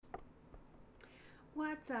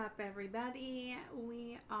What's up, everybody?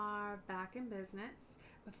 We are back in business.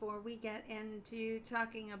 Before we get into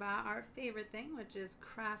talking about our favorite thing, which is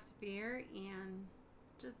craft beer and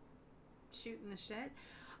just shooting the shit,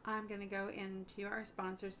 I'm going to go into our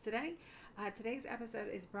sponsors today. Today's episode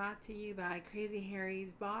is brought to you by Crazy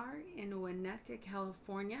Harry's Bar in Winnetka,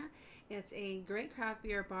 California. It's a great craft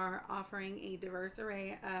beer bar offering a diverse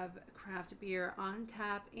array of craft beer on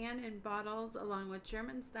tap and in bottles, along with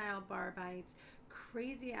German-style bar bites,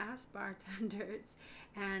 crazy-ass bartenders,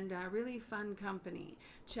 and really fun company.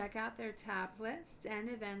 Check out their tap lists and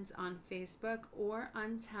events on Facebook or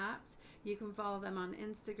Untappd. You can follow them on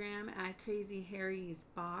Instagram at Crazy Harry's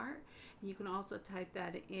Bar. You can also type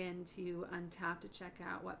that into Untappd to check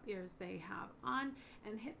out what beers they have on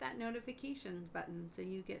and hit that notifications button so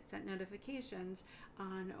you get sent notifications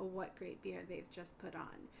on what great beer they've just put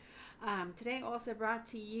on. Today also brought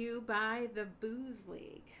to you by the Booze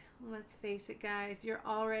League. Let's face it, guys, you're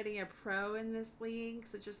already a pro in this league,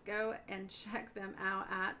 so just go and check them out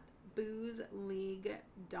at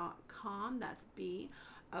boozeleague.com. That's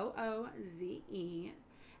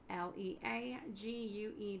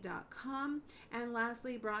BOOZELEAGUE.com. And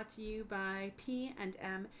lastly, brought to you by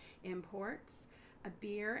P&M Imports, a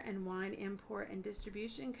beer and wine import and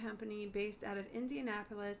distribution company based out of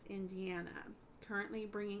Indianapolis, Indiana, currently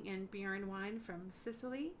bringing in beer and wine from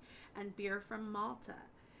Sicily and beer from Malta.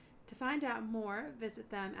 To find out more, visit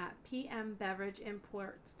them at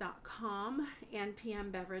pmbeverageimports.com and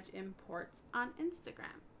pmbeverageimports on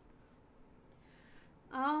Instagram.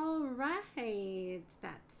 All right,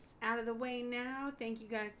 that's out of the way now. Thank you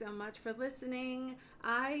guys so much for listening.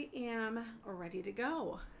 I am ready to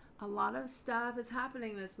go. A lot of stuff is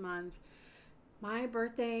happening this month. My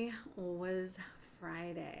birthday was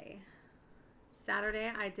Friday.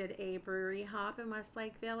 Saturday, I did a brewery hop in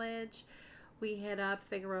Westlake Village. We hit up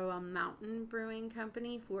Figueroa Mountain Brewing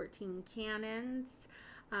Company, 14 Cannons,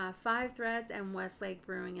 Five Threads, and Westlake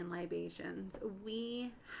Brewing and Libations.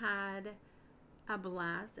 We had a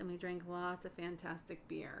blast and we drank lots of fantastic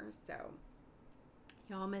beer. So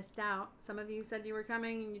y'all missed out. Some of you said you were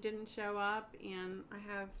coming and you didn't show up, and I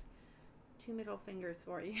have two middle fingers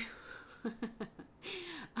for you.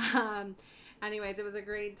 Anyways, it was a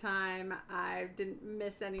great time. I didn't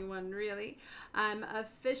miss anyone, really. I'm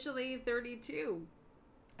officially 32.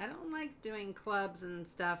 I don't like doing clubs and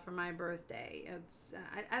stuff for my birthday.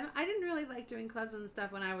 I didn't really like doing clubs and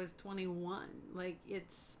stuff when I was 21.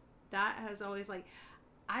 That has always,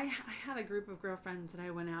 I had a group of girlfriends that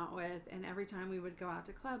I went out with, and every time we would go out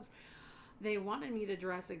to clubs, they wanted me to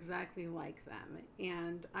dress exactly like them.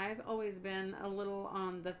 And I've always been a little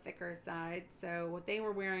on the thicker side. So what they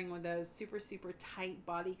were wearing were those super, super tight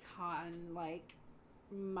bodycon,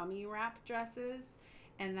 mummy wrap dresses.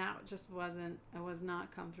 And that just I was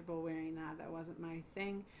not comfortable wearing that. That wasn't my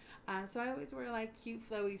thing. So I always wear cute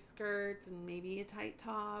flowy skirts and maybe a tight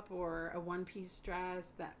top or a one-piece dress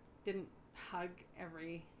that didn't hug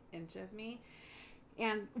every inch of me.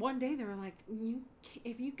 And one day they were like,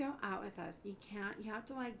 if you go out with us, you have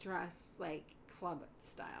to dress club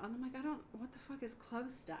style. And I'm like, what the fuck is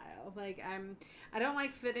club style? I don't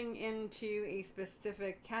like fitting into a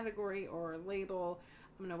specific category or label.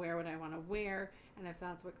 I'm going to wear what I want to wear. And if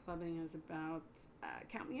that's what clubbing is about,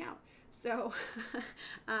 count me out. So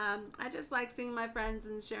I just like seeing my friends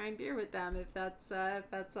and sharing beer with them, if that's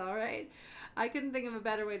all right. I couldn't think of a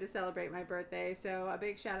better way to celebrate my birthday, so a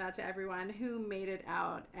big shout out to everyone who made it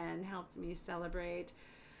out and helped me celebrate.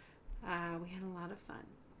 We had a lot of fun.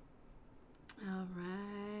 All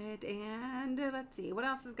right, and let's see, what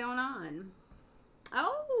else is going on?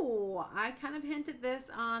 Oh, I kind of hinted this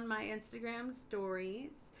on my Instagram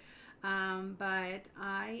stories. But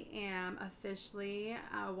I am officially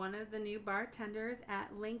one of the new bartenders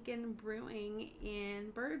at Lincoln Brewing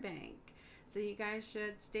in Burbank. So you guys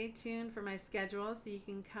should stay tuned for my schedule so you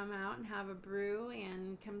can come out and have a brew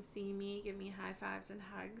and come see me, give me high fives and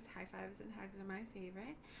hugs. High fives and hugs are my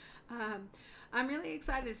favorite. I'm really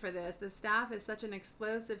excited for this. The staff is such an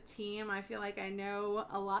explosive team. I feel like I know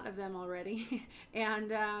a lot of them already.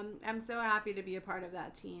 And I'm so happy to be a part of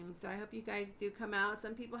that team. So I hope you guys do come out.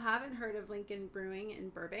 Some people haven't heard of Lincoln Brewing in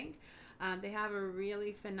Burbank. They have a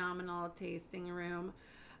really phenomenal tasting room.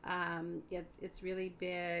 It's really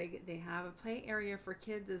big. They have a play area for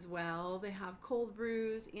kids as well. They have cold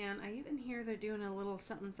brews, and I even hear they're doing a little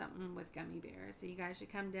something with gummy bears. So you guys should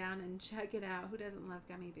come down and check it out. Who doesn't love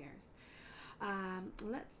gummy bears?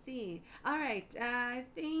 Let's see. All right. I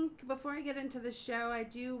think before I get into the show, I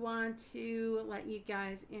do want to let you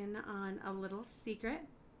guys in on a little secret.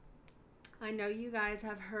 I know you guys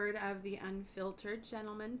have heard of the Unfiltered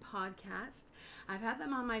Gentleman podcast. I've had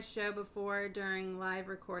them on my show before during live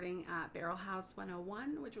recording at Barrel House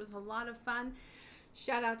 101, which was a lot of fun.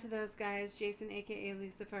 Shout out to those guys, Jason, aka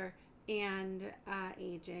Lucifer, and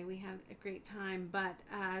AJ. We had a great time. But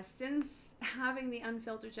since having the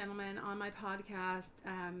Unfiltered Gentleman on my podcast,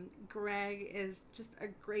 Greg is just a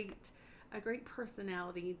great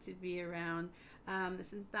personality to be around.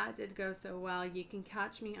 Since that did go so well, you can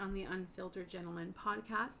catch me on the Unfiltered Gentleman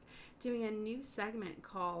podcast doing a new segment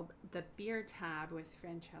called The Beer Tab with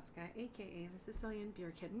Francesca, aka the Sicilian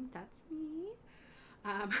Beer Kitten. That's me.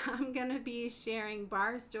 I'm going to be sharing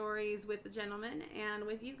bar stories with the gentleman and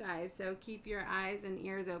with you guys, so keep your eyes and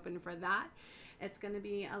ears open for that. It's going to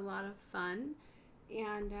be a lot of fun,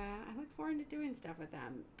 and I look forward to doing stuff with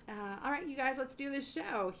them. All right, you guys, let's do this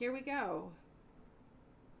show. Here we go.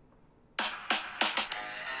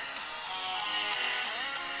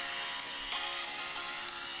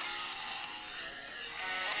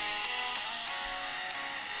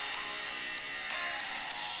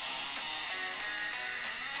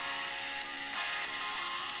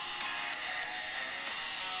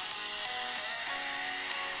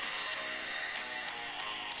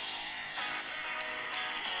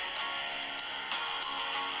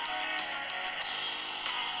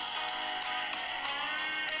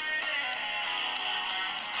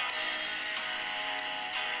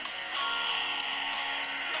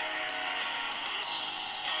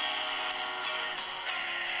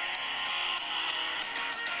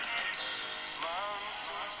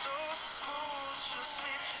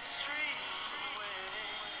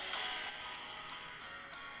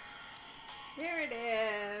 There it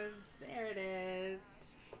is. There it is.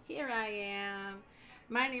 Here I am.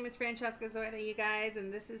 My name is Francesca Zoida, you guys,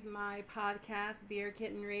 and this is my podcast, Beer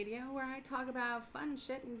Kitten Radio, where I talk about fun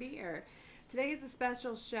shit and beer. Today is a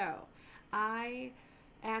special show. I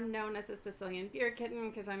am known as the Sicilian Beer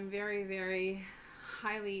Kitten because I'm very, very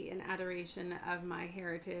highly in adoration of my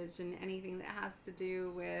heritage and anything that has to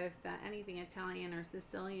do with anything Italian or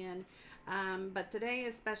Sicilian. But today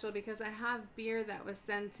is special because I have beer that was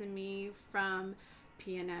sent to me from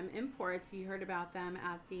P&M Imports. You heard about them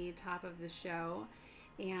at the top of the show,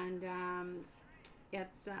 and I'm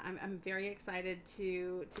very excited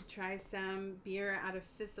to try some beer out of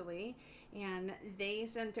Sicily. And they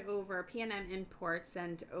sent over, P&M Imports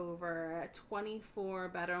sent over 24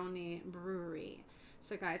 Baroni Brewery.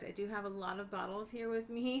 So guys, I do have a lot of bottles here with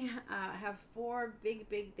me. I have 4 big,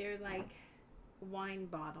 they're like wine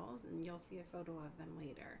bottles, and you'll see a photo of them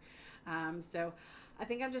later. So I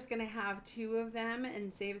think I'm just going to have 2 of them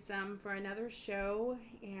and save some for another show.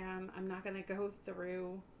 And I'm not going to go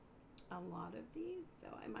through a lot of these, so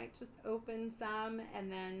I might just open some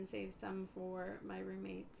and then save some for my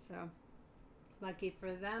roommates. So lucky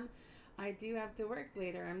for them, I do have to work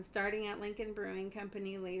later. I'm starting at Lincoln Brewing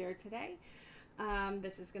Company later today.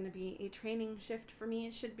 This is going to be a training shift for me.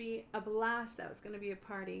 It should be a blast, though. It's going to be a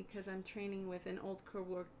party because I'm training with an old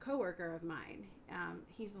coworker of mine.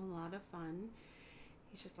 He's a lot of fun.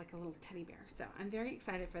 He's just like a little teddy bear. So I'm very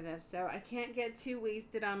excited for this. So I can't get too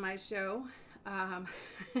wasted on my show.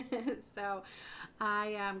 So I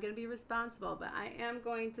am going to be responsible, but I am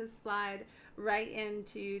going to slide right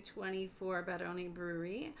into 24 Baroni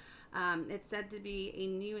Brewery. It's said to be a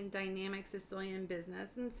new and dynamic Sicilian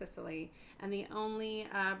business in Sicily, and the only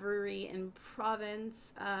brewery in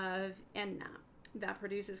province of Enna that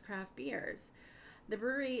produces craft beers. The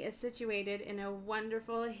brewery is situated in a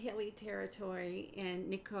wonderful hilly territory in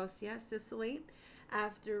Nicosia, Sicily.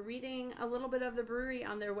 After reading a little bit of the brewery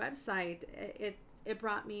on their website, it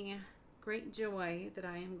brought me great joy that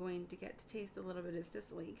I am going to get to taste a little bit of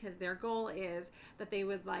Sicily, because their goal is that they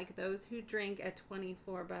would like those who drink at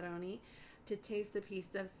 24 Baroni to taste a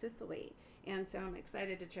piece of Sicily. And so I'm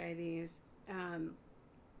excited to try these.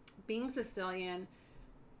 Being Sicilian,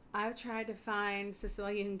 I've tried to find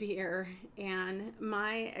Sicilian beer, and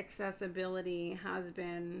my accessibility has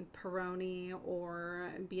been Peroni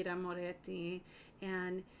or Birra Moretti,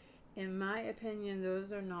 and in my opinion,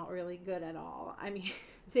 those are not really good at all. I mean,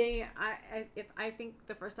 I think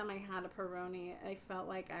the first time I had a Peroni, I felt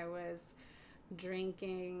like I was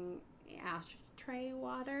drinking ashtray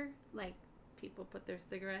water, like people put their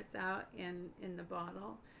cigarettes out in the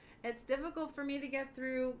bottle. It's difficult for me to get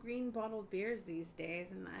through green bottled beers these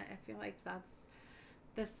days, and I feel like that's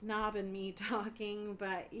the snob in me talking.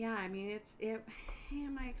 But yeah, I mean,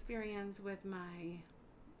 my experience with my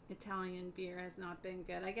Italian beer has not been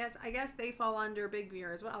good. I guess they fall under big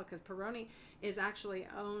beer as well, because Peroni is actually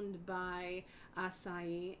owned by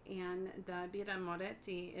Asahi, and the Birra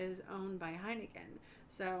Moretti is owned by Heineken.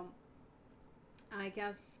 So I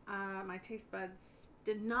guess My taste buds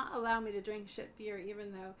did not allow me to drink shit beer,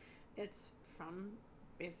 even though it's from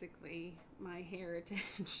basically my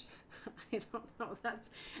heritage. I don't know. That's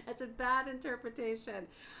a bad interpretation.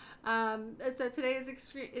 So today is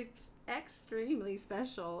extremely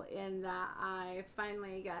special in that I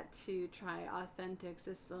finally got to try authentic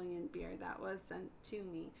Sicilian beer that was sent to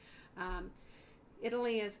me. Um,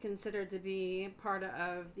 Italy is considered to be part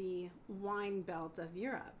of the wine belt of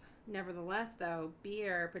Europe. Nevertheless, though,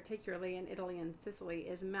 beer, particularly in Italy and Sicily,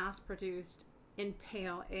 is mass produced in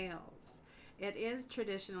pale ales. It is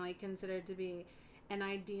traditionally considered to be an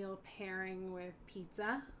ideal pairing with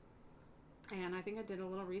pizza. And I think I did a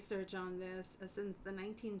little research on this. Since the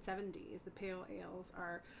 1970s, the pale ales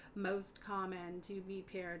are most common to be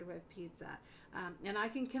paired with pizza. And I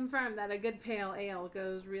can confirm that a good pale ale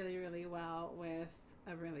goes really, really well with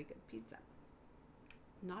a really good pizza.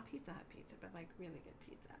 Not Pizza Hut pizza, but like really good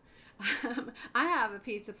pizza. I have a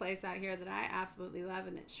pizza place out here that I absolutely love,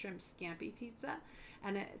 and it's Shrimp Scampi Pizza.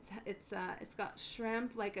 And it's got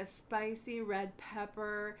shrimp, like a spicy red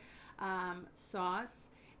pepper sauce,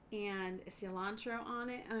 and cilantro on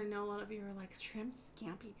it. And I know a lot of you are like, shrimp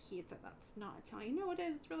scampi pizza, that's not Italian. No, it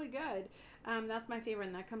is. It's really good. That's my favorite,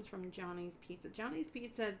 and that comes from Johnny's Pizza. Johnny's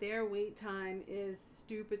Pizza, their wait time is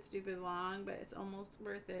stupid long, but it's almost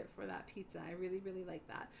worth it for that pizza. I really, really like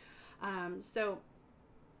that. So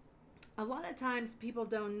a lot of times people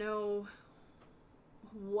don't know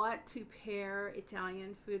what to pair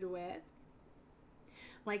Italian food with.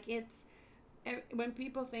 Like, when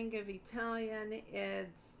people think of Italian,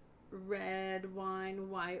 it's red wine,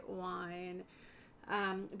 white wine.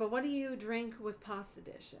 But what do you drink with pasta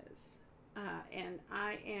dishes? And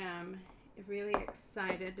I am really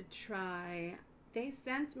excited to try. They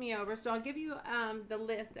sent me over, so I'll give you the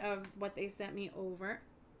list of what they sent me over.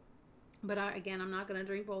 But again, I'm not going to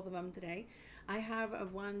drink both of them today. I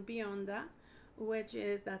have one Bionda,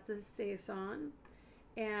 that's a Saison.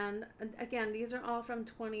 And again, these are all from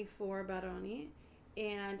 24 Baroni.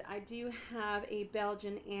 And I do have a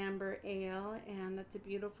Belgian Amber Ale, and that's a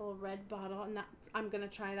beautiful red bottle. And I'm going to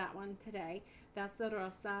try that one today. That's the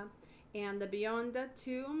Rossa. And the Bionda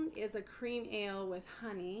 2 is a cream ale with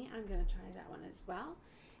honey. I'm going to try that one as well.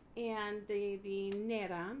 And the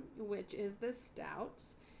Nera, which is the stouts.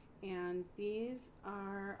 And these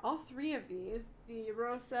are, all three of these, the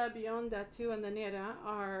Rossa, Bionda 2, and the Nera,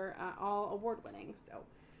 are all award-winning. So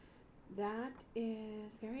that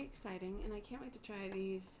is very exciting, and I can't wait to try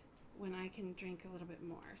these when I can drink a little bit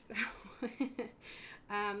more. So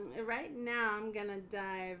right now I'm going to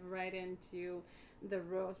dive right into the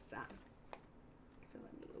Rossa. So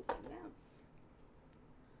let me open this.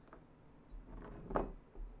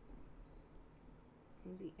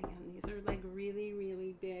 Again, these are like really,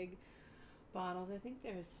 really big bottles. I think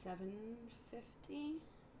they're 750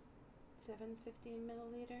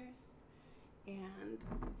 milliliters. And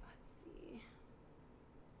let's see.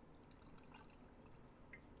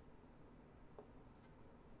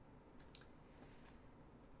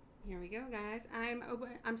 Here we go, guys.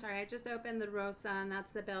 I'm sorry, I just opened the Rossa, and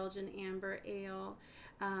that's the Belgian Amber Ale.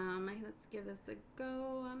 Let's give this a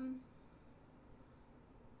go.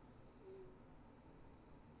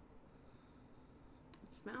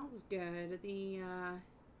 It smells good.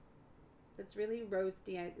 It's really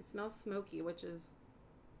roasty. It smells smoky, which is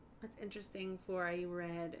that's interesting for a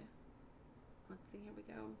red. Let's see. Here we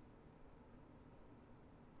go.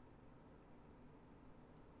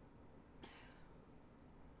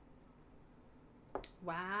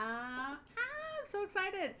 Wow. I'm so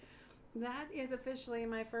excited. That is officially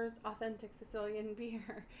my first authentic Sicilian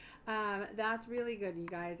beer. That's really good, you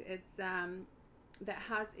guys. It's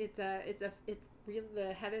really,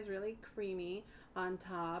 the head is really creamy on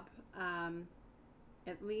top.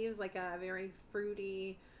 It leaves like a very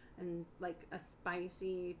fruity and like a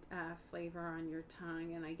spicy flavor on your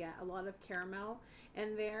tongue, and I get a lot of caramel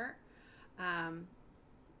in there.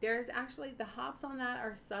 There's actually, the hops on that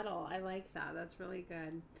are subtle. I like that. That's really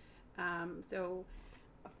good. So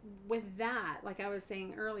with that, like I was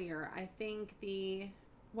saying earlier, I think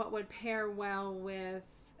what would pair well with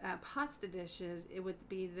pasta dishes, it would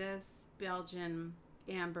be this Belgian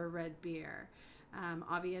amber red beer.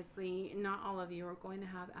 Obviously, not all of you are going to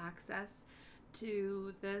have access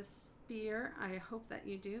to this beer. I hope that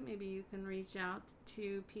you do. Maybe you can reach out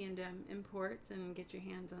to P&M Imports and get your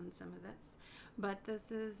hands on some of this. But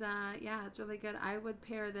this is, yeah, it's really good. I would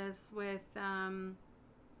pair this with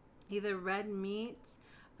either red meat,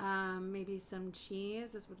 maybe some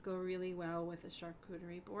cheese. This would go really well with a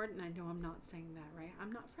charcuterie board. And I know I'm not saying that right.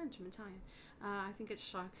 I'm not French, I'm Italian. I think it's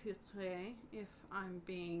charcuterie if I'm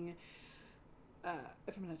being,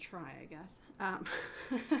 if I'm going to try, I guess. Um,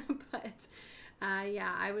 but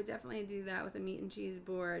yeah, I would definitely do that with a meat and cheese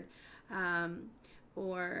board. Um,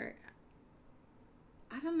 or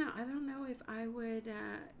I don't know if I would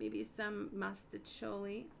maybe some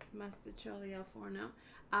mustacholi al forno.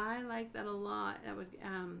 I like that a lot. That would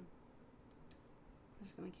I'm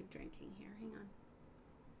just gonna keep drinking here. Hang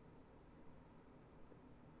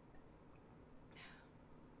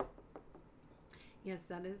on. Yes,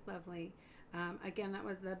 that is lovely. Again, that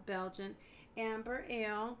was the Belgian Amber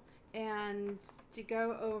Ale. And to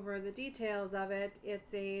go over the details of it,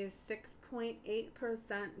 it's a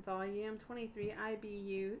 6.8% volume, 23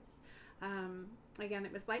 IBUs. Again,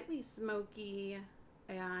 it was lightly smoky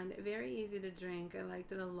and very easy to drink. I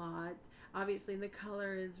liked it a lot. Obviously, the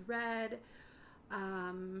color is red.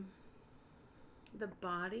 Um, the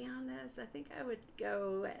body on this, I think I would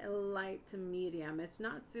go light to medium. It's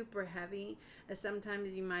not super heavy.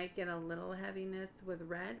 Sometimes you might get a little heaviness with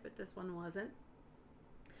red, but this one wasn't.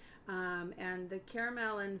 And the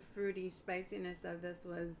caramel and fruity spiciness of this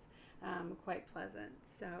was quite pleasant.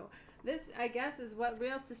 So this, I guess, is what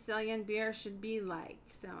real Sicilian beer should be like.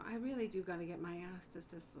 So I really do got to get my ass to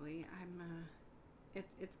Sicily.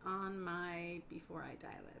 It's on my before I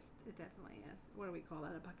die list. It definitely is. What do we call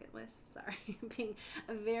that? A bucket list? Sorry, being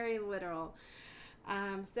very literal.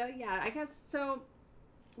 So yeah, I guess so.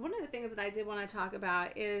 One of the things that I did want to talk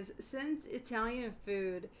about is, since Italian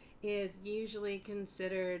food is usually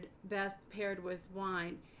considered best paired with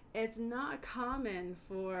wine, it's not common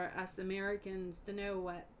for us Americans to know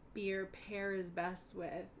what beer pairs best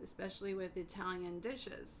with, especially with Italian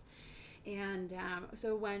dishes. And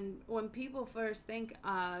so when people first think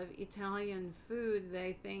of Italian food,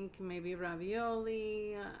 they think maybe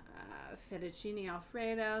ravioli, fettuccine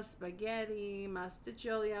alfredo, spaghetti,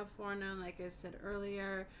 mustacholi al forno, like I said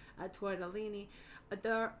earlier, tortellini.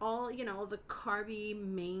 They're all, the carby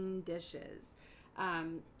main dishes.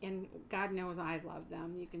 And God knows I love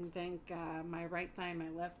them. You can thank my right thigh and my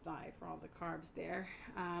left thigh for all the carbs there.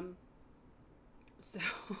 So,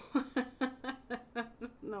 I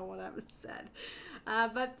don't know what I would said.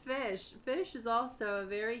 But fish is also a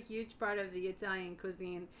very huge part of the Italian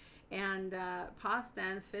cuisine. And pasta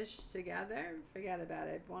and fish together, forget about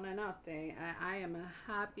it. Buonanotte. I am a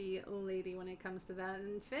happy lady when it comes to that.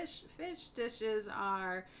 And fish dishes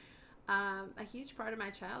are a huge part of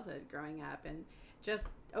my childhood growing up. And just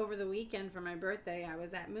over the weekend for my birthday, I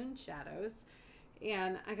was at Moon Shadows.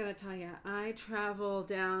 And I gotta tell you, I traveled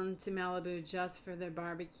down to Malibu just for their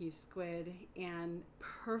barbecue squid and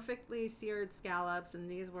perfectly seared scallops. And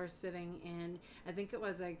these were sitting in, I think it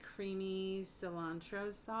was a creamy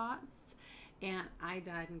cilantro sauce. And I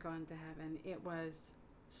died and gone to heaven. It was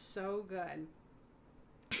so good.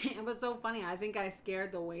 It was so funny. I think I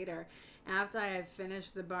scared the waiter. After I had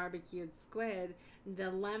finished the barbecued squid,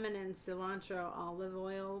 the lemon and cilantro olive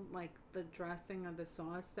oil, like the dressing of the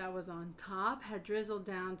sauce that was on top, had drizzled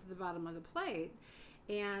down to the bottom of the plate.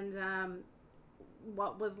 And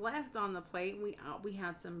what was left on the plate, we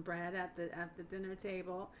had some bread at the dinner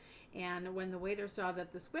table. And when the waiter saw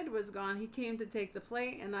that the squid was gone, he came to take the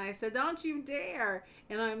plate, and I said, "Don't you dare!"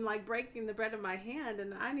 And I'm like breaking the bread in my hand,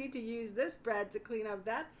 and I need to use this bread to clean up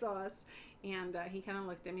that sauce. And he kind of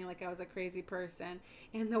looked at me like I was a crazy person.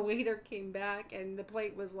 And the waiter came back, and the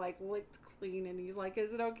plate was like licked clean. And he's like,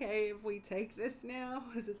 "Is it okay if we take this now?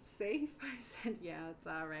 Is it safe?" I said, "Yeah, it's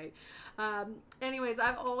all right." Anyways,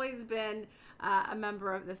 I've always been a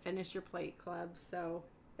member of the Finish Your Plate Club. So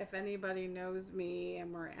if anybody knows me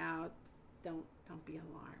and we're out, don't be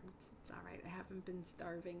alarmed. It's all right. I haven't been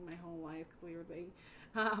starving my whole life, clearly.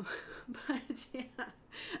 But yeah,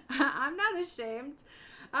 I'm not ashamed.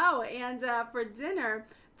 Oh, and for dinner,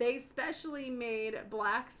 they specially made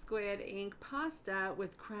black squid ink pasta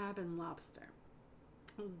with crab and lobster,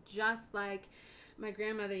 just like my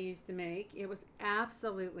grandmother used to make. It was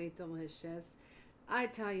absolutely delicious. I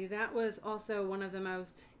tell you, that was also one of the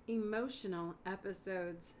most emotional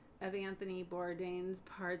episodes of Anthony Bourdain's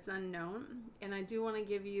Parts Unknown. And I do want to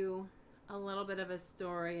give you a little bit of a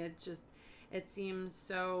story. It seems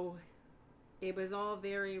so, it was all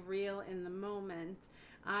very real in the moment.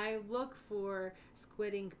 I look for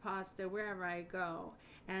squid ink pasta wherever I go,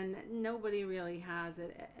 and nobody really has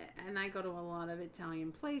it. And I go to a lot of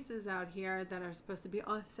Italian places out here that are supposed to be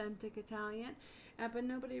authentic Italian, but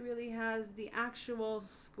nobody really has the actual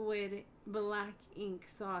squid black ink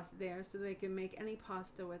sauce there, so they can make any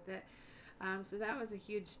pasta with it. So that was a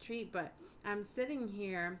huge treat. But I'm sitting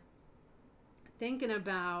here thinking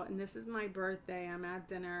about, and this is my birthday, I'm at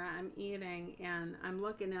dinner, I'm eating, and I'm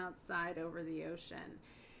looking outside over the ocean.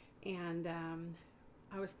 And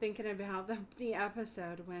I was thinking about the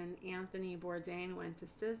episode when Anthony Bourdain went to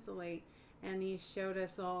Sicily, and he showed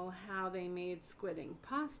us all how they made squidding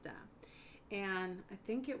pasta. And I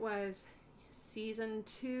think it was season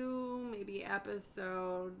 2, maybe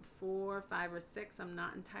episode 4, 5, or 6. I'm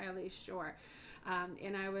not entirely sure.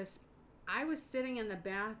 And I was sitting in the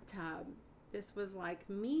bathtub. This was like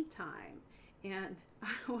me time, and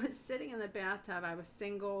I was sitting in the bathtub. I was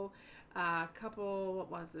single, couple.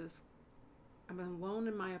 What was this? I'm alone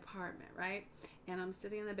in my apartment, right? And I'm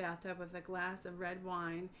sitting in the bathtub with a glass of red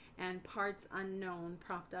wine and Parts Unknown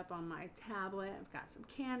propped up on my tablet. I've got some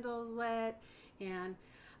candles lit, and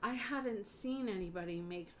I hadn't seen anybody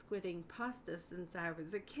make squidding pasta since I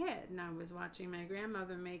was a kid, and I was watching my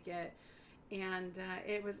grandmother make it, and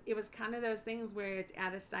it was kind of those things where it's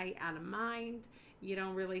out of sight, out of mind. You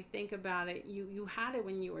don't really think about it. You had it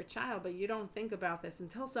when you were a child, but you don't think about this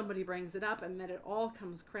until somebody brings it up, and then it all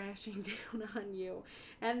comes crashing down on you.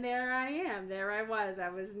 And there I am. There I was. I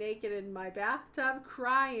was naked in my bathtub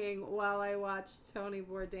crying while I watched Tony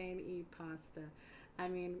Bourdain eat pasta. I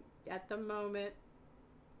mean, at the moment,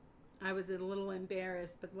 I was a little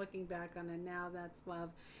embarrassed, but looking back on it now, that's love.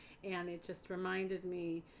 And it just reminded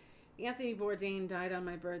me, Anthony Bourdain died on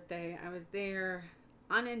my birthday. I was there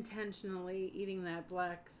unintentionally eating that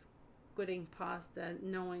black squidding pasta,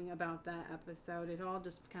 knowing about that episode. It all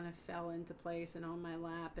just kind of fell into place and on my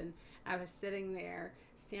lap, and I was sitting there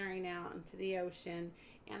staring out into the ocean,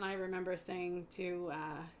 and I remember saying to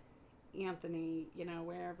Anthony, you know,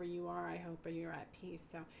 wherever you are, I hope you're at peace.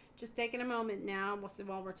 So just taking a moment now,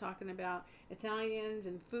 while we're talking about Italians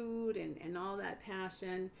and food and all that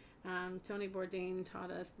passion. Tony Bourdain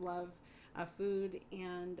taught us love of food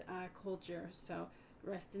and culture. So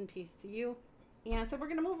rest in peace to you. And so we're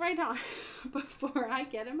going to move right on before I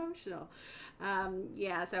get emotional.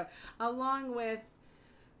 So along with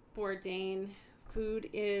Bourdain, food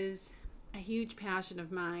is a huge passion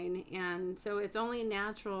of mine. And so it's only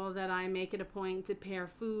natural that I make it a point to pair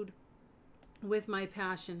food with my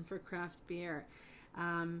passion for craft beer.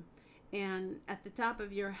 And at the top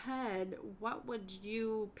of your head, what would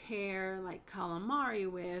you pair like calamari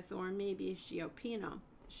with, or maybe sciopino?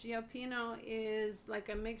 Sciopino is like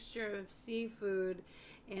a mixture of seafood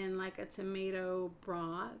and like a tomato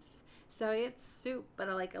broth. So it's soup, but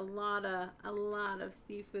like a lot of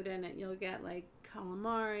seafood in it. You'll get like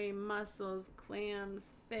calamari, mussels, clams,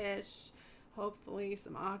 fish, hopefully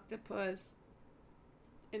some octopus,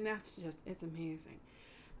 and it's amazing.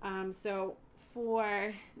 So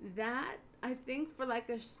for that, I think for like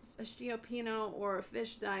a sciopino or a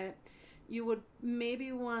fish diet, you would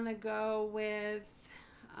maybe want to go with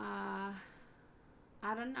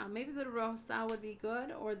I don't know, maybe the rosa would be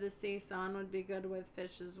good, or the saison would be good with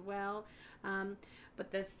fish as well.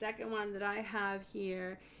 But the second one that I have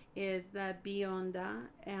here is the Bionda,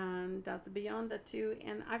 and that's a Bionda too.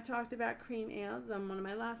 And I've talked about cream ales on one of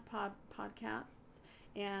my last podcasts,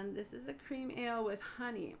 and this is a cream ale with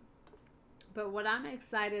honey. But what I'm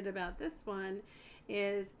excited about this one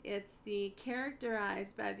is it's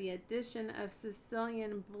characterized by the addition of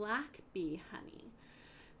Sicilian black bee honey.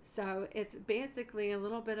 So it's basically a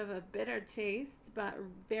little bit of a bitter taste, but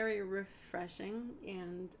very refreshing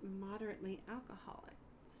and moderately alcoholic.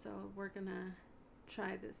 So we're gonna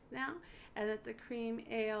try this now. And it's a cream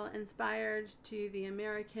ale inspired to the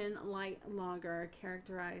American light lager,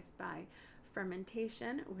 characterized by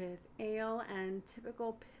fermentation with ale and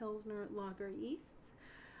typical Pilsner lager yeasts.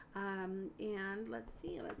 And let's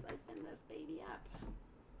open this baby up.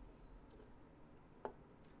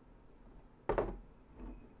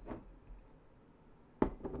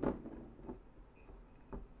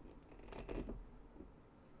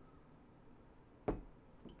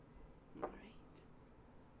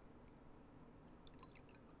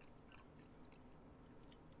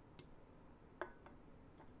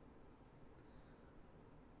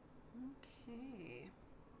 Okay.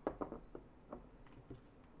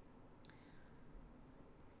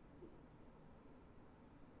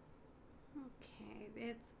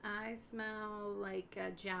 Okay, I smell like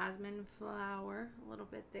a jasmine flower a little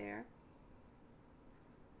bit there.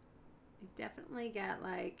 You definitely get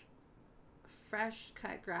like fresh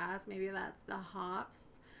cut grass. Maybe that's the hops.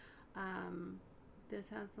 This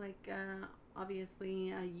has like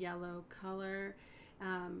obviously a yellow color.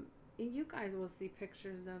 And you guys will see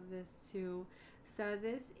pictures of this too. So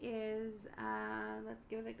this is, let's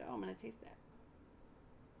give it a go. I'm going to taste it.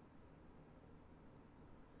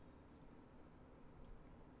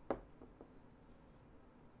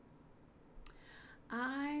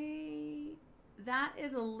 That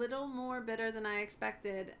is a little more bitter than I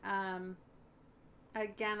expected.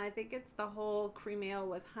 Again, I think it's the whole cream ale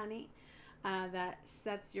with honey. that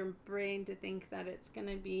sets your brain to think that it's going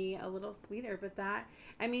to be a little sweeter. But that,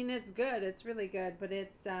 I mean, it's good. It's really good, but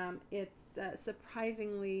it's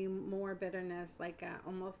surprisingly more bitterness, like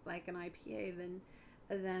almost like an IPA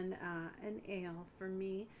than an ale for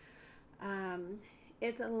me. Um,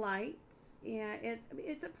 it's a light. Yeah,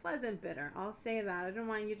 it's a pleasant bitter. I'll say that. I don't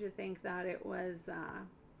want you to think that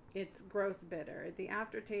it's gross bitter. The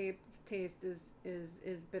aftertaste taste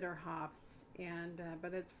is bitter hops, and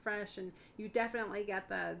but it's fresh, and you definitely get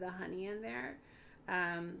the honey in there,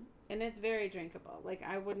 um, and it's very drinkable. Like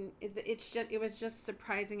I wouldn't. It was just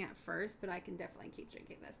surprising at first, but I can definitely keep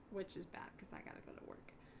drinking this, which is bad because I gotta go to work.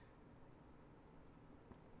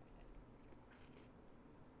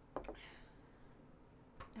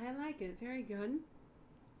 I like it. Very good.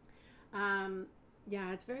 Um,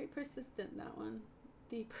 yeah, it's very persistent, that one.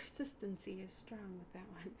 The persistency is strong with that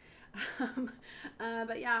one.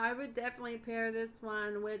 But yeah, I would definitely pair this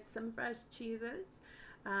one with some fresh cheeses.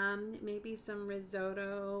 Maybe some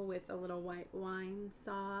risotto with a little white wine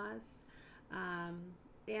sauce. Um,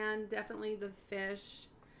 and definitely the fish.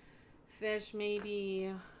 Fish,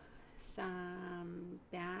 maybe some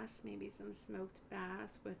bass, maybe some smoked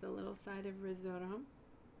bass with a little side of risotto.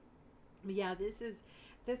 Yeah, this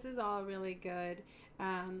is all really good.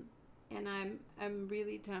 Um, and I'm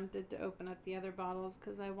really tempted to open up the other bottles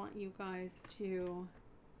because I want you guys to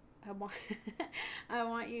I want I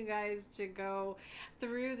want you guys to go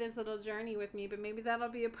through this little journey with me, but maybe that'll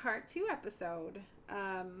be a part 2 episode.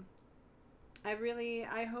 Um, I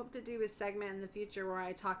hope to do a segment in the future where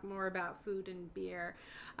I talk more about food and beer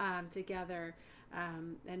together.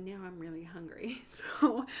 And now I'm really hungry.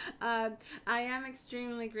 So I am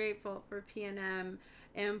extremely grateful for P&M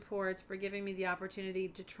Imports for giving me the opportunity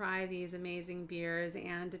to try these amazing beers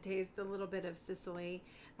and to taste a little bit of Sicily.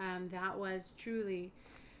 That was truly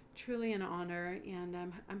an honor, and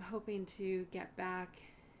I'm hoping to get back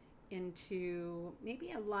into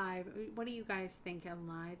maybe a live, what do you guys think, a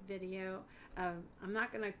live video of, I'm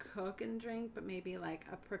not gonna cook and drink, but maybe like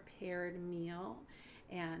a prepared meal,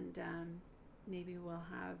 and maybe we'll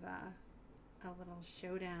have a little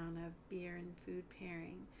showdown of beer and food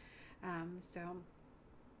pairing. So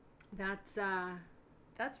that's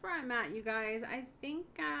where I'm at, you guys. I think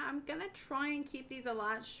I'm gonna try and keep these a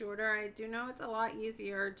lot shorter. I do know it's a lot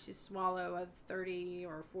easier to swallow a 30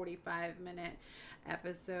 or 45-minute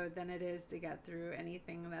episode than it is to get through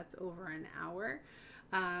anything that's over an hour.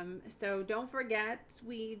 So don't forget,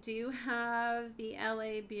 we do have the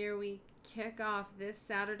LA Beer Week kickoff this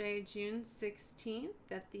Saturday, June 16th.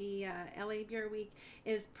 That the LA Beer Week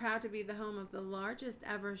is proud to be the home of the largest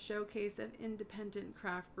ever showcase of independent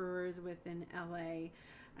craft brewers within LA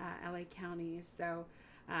County. So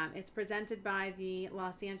it's presented by the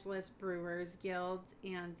Los Angeles Brewers Guild,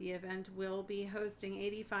 and the event will be hosting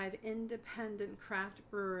 85 independent craft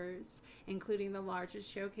brewers, including the largest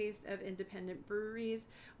showcase of independent breweries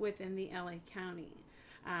within the LA County.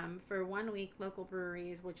 For 1 week, local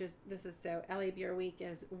breweries, so LA Beer Week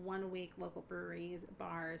is 1 week, local breweries,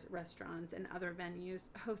 bars, restaurants, and other venues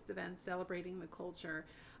host events celebrating the culture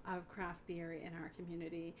of craft beer in our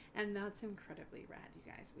community. And that's incredibly rad, you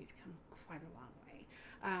guys. We've come quite a long way.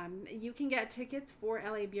 You can get tickets for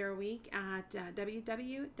LA Beer Week at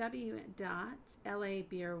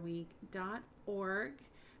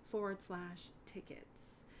www.labeerweek.org/tickets.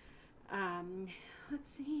 Let's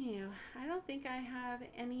see. I don't think I have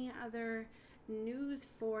any other news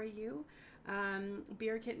for you.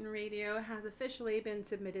 Beer Kitten Radio has officially been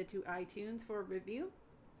submitted to iTunes for review.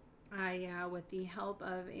 With the help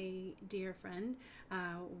of a dear friend,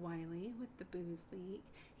 Wiley with the Booze League,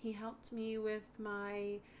 he helped me with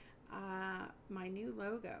my new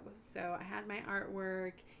logo. So I had my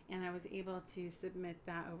artwork, and I was able to submit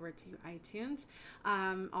that over to iTunes.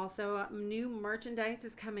 Also, new merchandise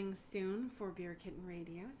is coming soon for Beer Kitten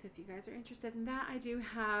Radio. So if you guys are interested in that, I do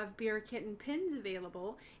have Beer Kitten pins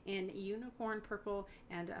available in unicorn purple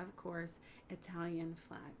and, of course, Italian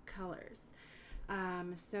flag colors.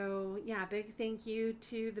 So yeah, big thank you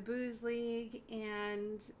to the Booze League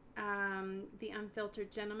and the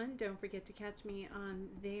Unfiltered Gentleman. Don't forget to catch me on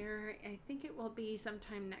there. I think it will be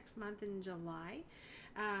sometime next month in July.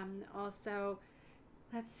 Also,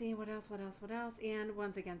 let's see, what else? And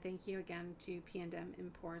once again, thank you again to P&M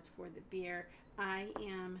Imports for the beer. I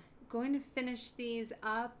am going to finish these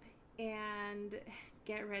up and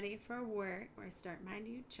get ready for work or start my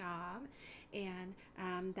new job. And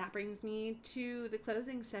that brings me to the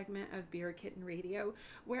closing segment of Beer Kitten Radio,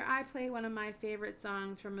 where I play one of my favorite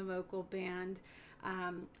songs from a local band.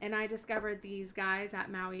 And I discovered these guys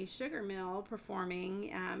at Maui Sugar Mill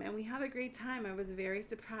performing, and we had a great time. I was very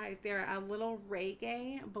surprised. They're a little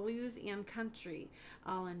reggae, blues, and country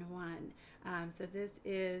all in one. So this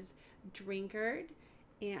is Drinkard,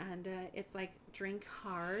 and it's like drink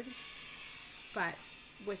hard, but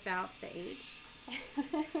without the H.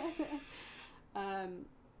 I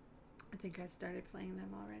think I started playing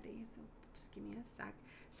them already, so just give me a sec.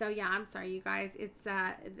 So yeah, I'm sorry, you guys. It's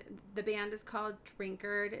the band is called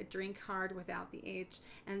Drinkard, Drink Hard without the H,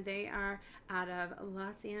 and they are out of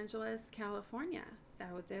Los Angeles, California.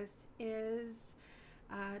 So this is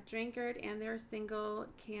Drinkard and their single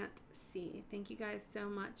Can't See. Thank you guys so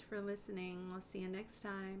much for listening. We'll see you next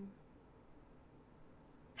time.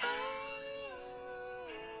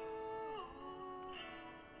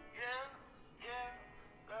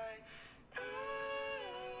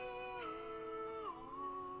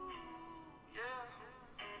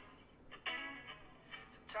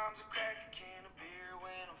 Sometimes I crack a can of beer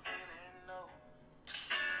when I'm feeling low.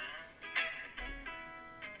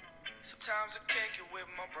 Sometimes I kick it with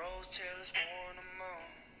my bros till it's 4 in the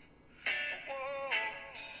morning. Whoa.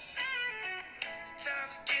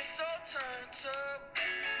 Sometimes I get so turned up,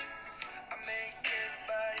 I make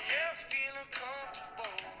everybody else feel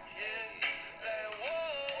uncomfortable. Yeah, like whoa.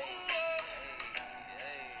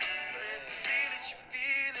 But if you feel it, you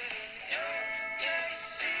feel it, and if you can't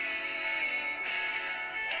see,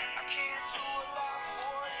 I can't do a lot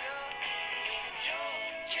for you. And if you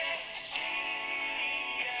can't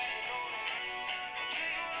see, I know that I'm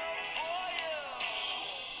drinking up for you.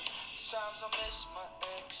 Sometimes I miss my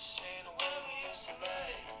ex and the way we used to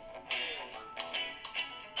lay. Yeah.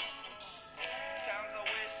 Sometimes I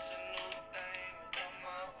wish